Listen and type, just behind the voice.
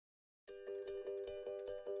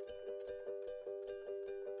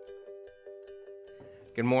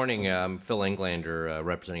Good morning. I'm Phil Englander,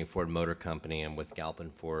 representing Ford Motor Company. I'm with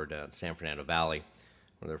Galpin Ford San Fernando Valley,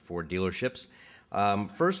 one of their Ford dealerships.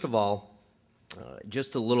 First of all,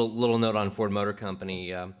 just a little note on Ford Motor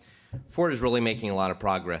Company. Ford is really making a lot of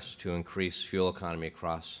progress to increase fuel economy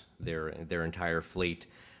across their entire fleet.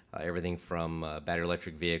 Everything from battery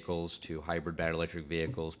electric vehicles to hybrid battery electric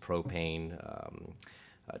vehicles, propane,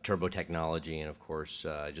 turbo technology, and of course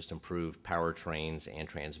just improved powertrains and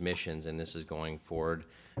transmissions, and this is going forward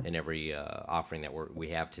in every offering that we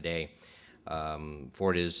have today.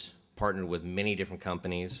 Ford is partnered with many different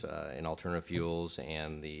companies in alternative fuels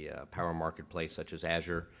and the power marketplace, such as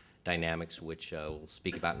Azure Dynamics, which we'll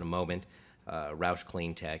speak about in a moment, Roush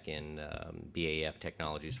Clean Tech, and BAF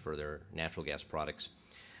Technologies for their natural gas products.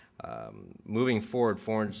 Moving forward,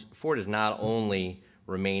 Ford is not only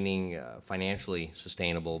remaining financially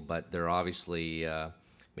sustainable, but they're obviously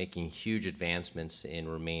making huge advancements in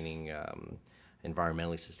remaining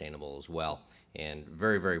environmentally sustainable as well. And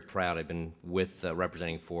very, very proud. I've been with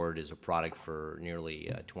representing Ford as a product for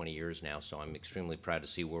nearly 20 years now, so I'm extremely proud to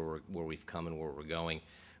see where we've come and where we're going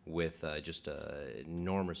with just an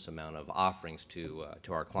enormous amount of offerings to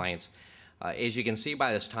our clients. As you can see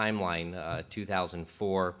by this timeline,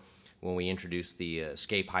 2004, when we introduced the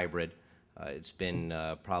Escape Hybrid, it's been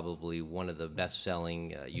probably one of the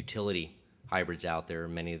best-selling utility hybrids out there.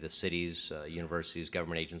 Many of the cities, universities,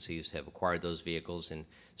 government agencies have acquired those vehicles and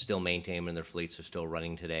still maintain them in their fleets. Are still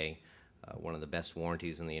running today. One of the best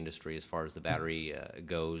warranties in the industry as far as the battery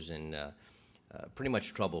goes, and pretty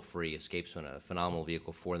much trouble-free. Escape's been a phenomenal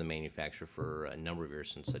vehicle for the manufacturer for a number of years,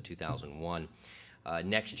 since 2001.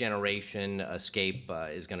 Next generation Escape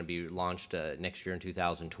is going to be launched next year in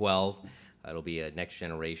 2012. It'll be a next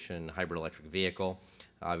generation hybrid electric vehicle.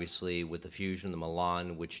 Obviously, with the Fusion, the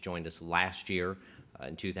Milan, which joined us last year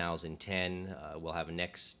in 2010, we'll have a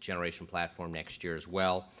next generation platform next year as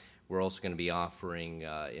well. We're also going to be offering,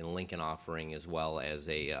 in Lincoln offering, as well as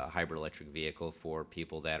a hybrid electric vehicle for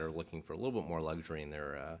people that are looking for a little bit more luxury in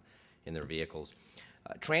their vehicles.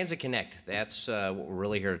 Transit Connect, that's what we're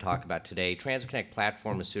really here to talk about today. Transit Connect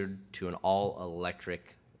platform is suited to an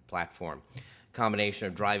all-electric platform. Combination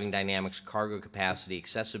of driving dynamics, cargo capacity,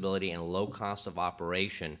 accessibility, and low cost of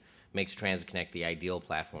operation makes Transit Connect the ideal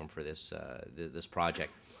platform for this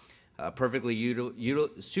project. Perfectly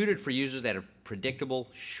suited for users that have predictable,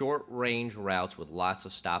 short-range routes with lots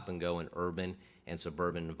of stop-and-go in urban and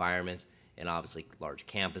suburban environments, and obviously large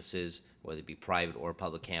campuses, whether it be private or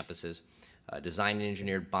public campuses. Designed and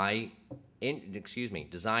engineered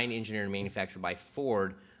and manufactured by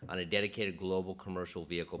Ford on a dedicated global commercial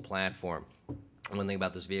vehicle platform. One thing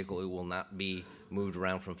about this vehicle, it will not be moved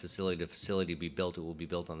around from facility to facility to be built. It will be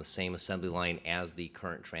built on the same assembly line as the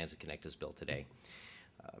current Transit Connect is built today.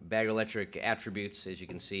 Battery electric attributes, as you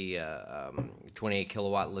can see, 28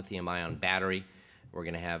 kilowatt lithium ion battery. We're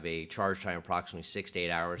going to have a charge time of approximately 6 to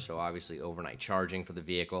 8 hours, so obviously overnight charging for the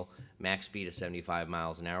vehicle. Max speed of 75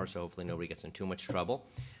 miles an hour, so hopefully nobody gets in too much trouble.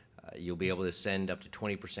 You'll be able to send up to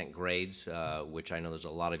 20% grades, which I know there's a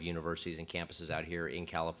lot of universities and campuses out here in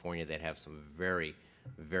California that have some very,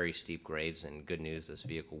 very steep grades, and good news, this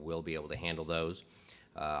vehicle will be able to handle those.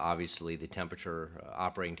 Obviously, the temperature,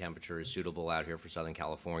 operating temperature is suitable out here for Southern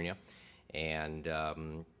California, and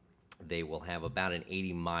they will have about an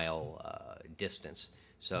 80-mile distance.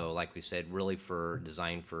 So like we said, really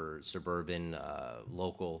designed for suburban,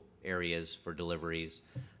 local areas for deliveries.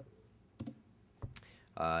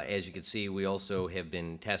 As you can see, we also have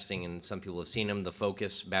been testing, and some people have seen them, the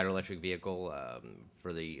Focus battery electric vehicle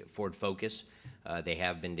for the Ford Focus. They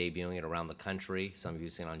have been debuting it around the country. Some of you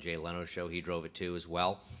have seen on Jay Leno's show. He drove it too as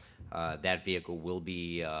well. That vehicle will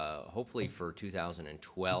be hopefully for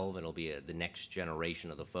 2012. It'll be the next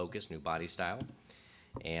generation of the Focus, new body style.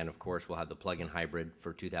 And of course, we'll have the plug-in hybrid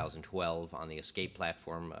for 2012 on the Escape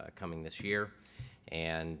platform coming this year.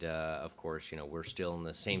 And of course, you know, we're still in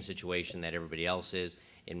the same situation that everybody else is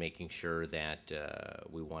in making sure that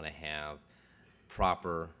we want to have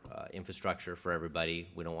proper infrastructure for everybody.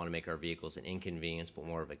 We don't want to make our vehicles an inconvenience, but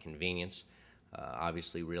more of a convenience.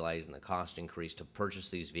 Obviously, realizing the cost increase to purchase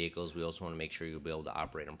these vehicles, we also want to make sure you'll be able to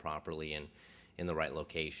operate them properly in the right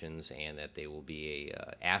locations, and that they will be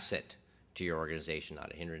an asset to your organization, not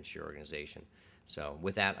a hindrance to your organization. So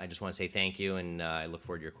with that, I just want to say thank you, and I look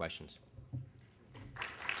forward to your questions.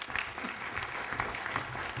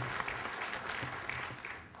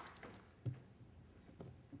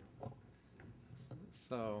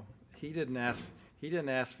 So he didn't ask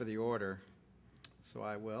for the order, so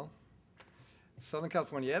I will. Southern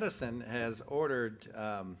California Edison has ordered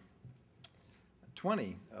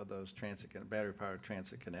 20 of those battery-powered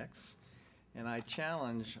Transit Connects, And I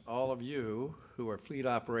challenge all of you who are fleet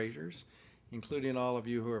operators, including all of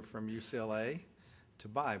you who are from UCLA, to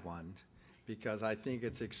buy one, because I think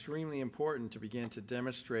it's extremely important to begin to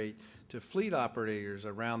demonstrate to fleet operators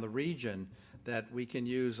around the region that we can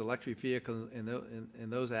use electric vehicles in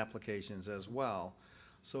those applications as well.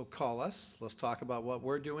 So call us. Let's talk about what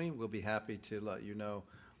we're doing. We'll be happy to let you know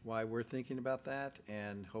why we're thinking about that,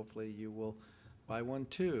 and hopefully you will buy one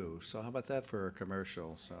too. So how about that for a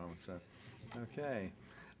commercial? So okay.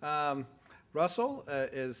 Russell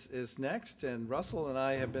is next, and Russell and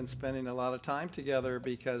I have been spending a lot of time together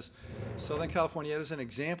because Southern California is an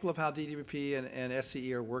example of how DWP and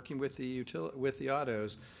SCE are working with the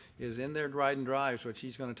autos. Is in their ride and drives, which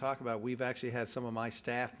he's going to talk about. We've actually had some of my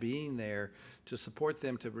staff being there to support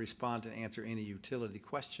them to respond and answer any utility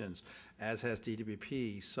questions, as has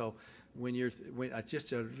DWP. So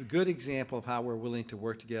just a good example of how we're willing to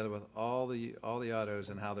work together with all the autos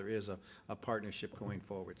and how there is a partnership going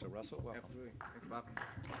forward. So Russell, welcome. Absolutely. Thanks, Bob.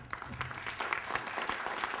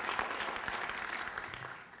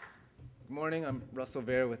 Good morning. I'm Russell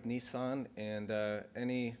Vare with Nissan. And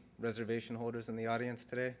any reservation holders in the audience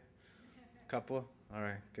today? Couple? All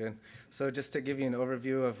right, good. So just to give you an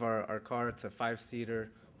overview of our car, it's a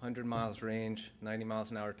 5-seater, 100 miles range, 90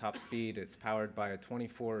 miles an hour top speed. It's powered by a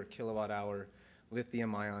 24 kilowatt hour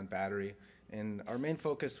lithium-ion battery. And our main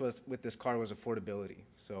focus with this car was affordability.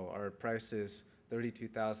 So our price is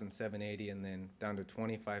 $32,780 and then down to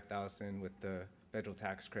 $25,000 with the federal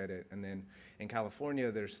tax credit. And then in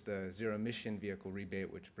California, there's the zero emission vehicle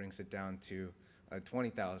rebate, which brings it down to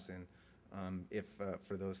 $20,000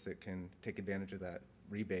 for those that can take advantage of that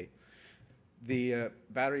rebate. The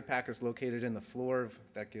battery pack is located in the floor.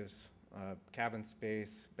 That gives cabin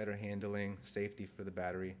space, better handling, safety for the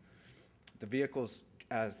battery. The vehicle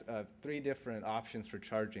has 3 different options for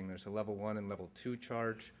charging. There's a level 1 and level 2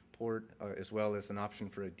 charge port, as well as an option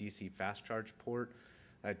for a DC fast charge port.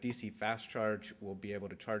 DC fast charge will be able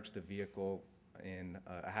to charge the vehicle in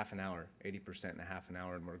a half an hour, 80% in a half an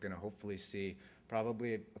hour, and we're going to hopefully see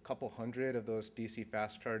probably a couple hundred of those DC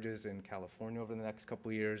fast charges in California over the next couple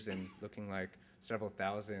of years, and looking like several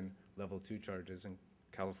thousand level 2 charges in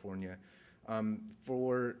California.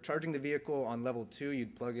 For charging the vehicle on level 2,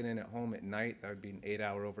 you'd plug it in at home at night. That would be an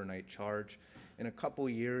 8-hour overnight charge. In a couple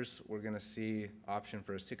years, we're going to see option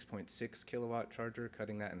for a 6.6 kilowatt charger,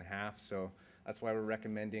 cutting that in half. So that's why we're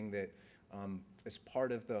recommending that as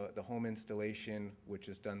part of the home installation, which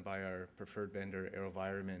is done by our preferred vendor,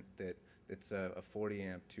 AeroVironment, that it's a 40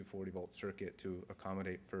 amp 240 volt circuit to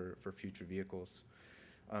accommodate for future vehicles.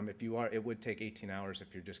 It would take 18 hours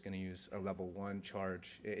if you're just going to use a level 1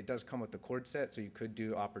 charge. It does come with the cord set, so you could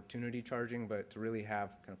do opportunity charging, but to really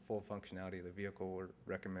have kind of full functionality of the vehicle, we're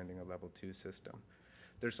recommending a level 2 system.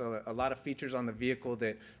 There's a lot of features on the vehicle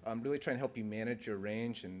that really try and help you manage your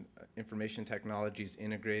range, and information technology is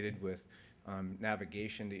integrated with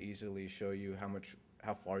navigation to easily show you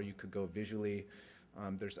how far you could go visually.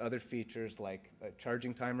 There's other features like a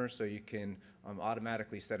charging timer, so you can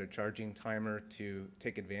automatically set a charging timer to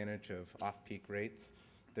take advantage of off-peak rates.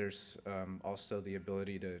 There's also the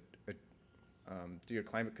ability to do your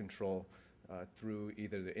climate control through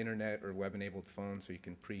either the internet or web-enabled phone, so you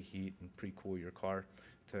can preheat and pre-cool your car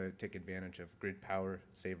to take advantage of grid power,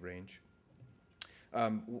 save range.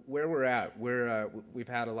 Where we're at, we've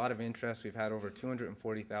had a lot of interest. We've had over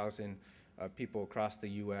 240,000 people across the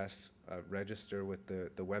U.S. Register with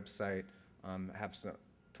the website, have some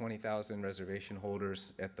 20,000 reservation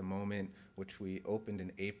holders at the moment, which we opened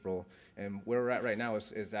in April. And where we're at right now,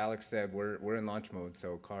 as Alex said, we're in launch mode.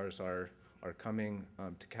 So cars are coming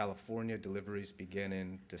to California. Deliveries begin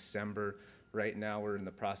in December. Right now, we're in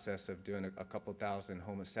the process of doing a couple thousand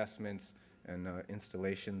home assessments, and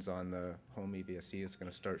installations on the home EVSE is going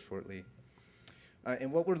to start shortly.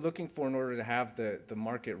 And what we're looking for in order to have the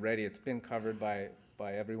market ready, it's been covered by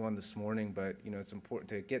everyone this morning, but it's important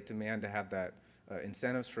to get demand, to have that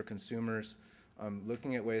incentives for consumers,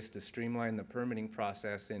 looking at ways to streamline the permitting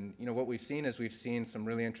process. And what we've seen is some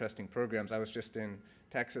really interesting programs. I was just in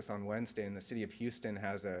Texas on Wednesday, and the city of Houston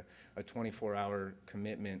has a 24-hour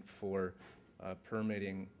commitment for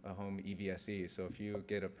permitting a home EVSE. So if you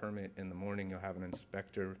get a permit in the morning, you'll have an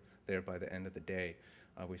inspector there by the end of the day.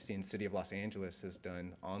 We've seen City of Los Angeles has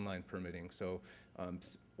done online permitting. So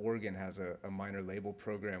Oregon has a minor label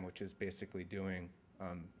program, which is basically doing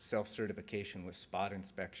self-certification with spot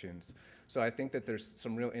inspections. So I think that there's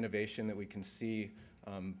some real innovation that we can see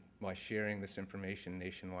by sharing this information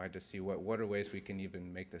nationwide, to see what are ways we can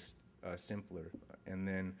even make this simpler. And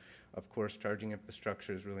then, of course, charging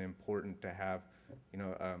infrastructure is really important to have,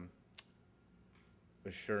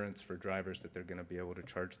 assurance for drivers that they're going to be able to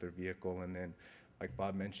charge their vehicle. And then, like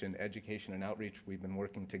Bob mentioned, education and outreach. We've been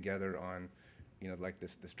working together on, like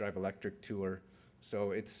this Drive Electric tour.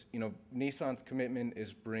 So it's, Nissan's commitment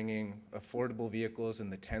is bringing affordable vehicles in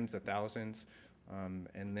the tens of thousands,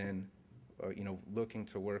 and then, looking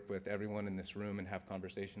to work with everyone in this room and have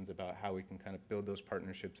conversations about how we can kind of build those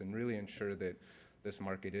partnerships and really ensure that this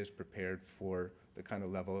market is prepared for the kind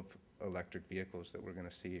of level of electric vehicles that we're going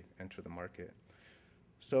to see enter the market.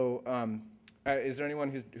 So is there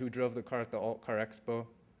anyone who drove the car at the Alt Car Expo?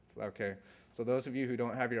 Okay. So those of you who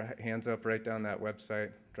don't have your hands up, write down that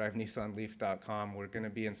website, drivenissanleaf.com. We're going to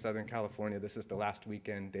be in Southern California. This is the last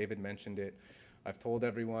weekend. David mentioned it. I've told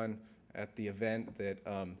everyone at the event that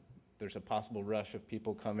there's a possible rush of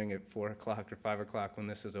people coming at 4 o'clock or 5 o'clock when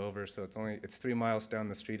this is over. So it's 3 miles down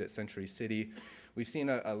the street at Century City. We've seen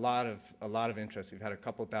a lot of interest. We've had a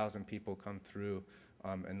couple thousand people come through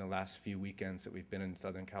in the last few weekends that we've been in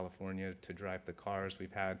Southern California to drive the cars.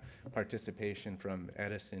 We've had participation from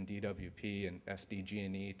Edison, DWP, and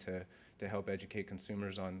SDG&E to help educate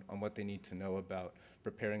consumers on what they need to know about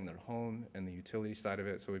preparing their home and the utility side of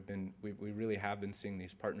it. So we really have been seeing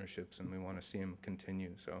these partnerships, and we want to see them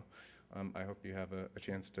continue. So I hope you have a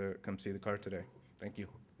chance to come see the car today. Thank you.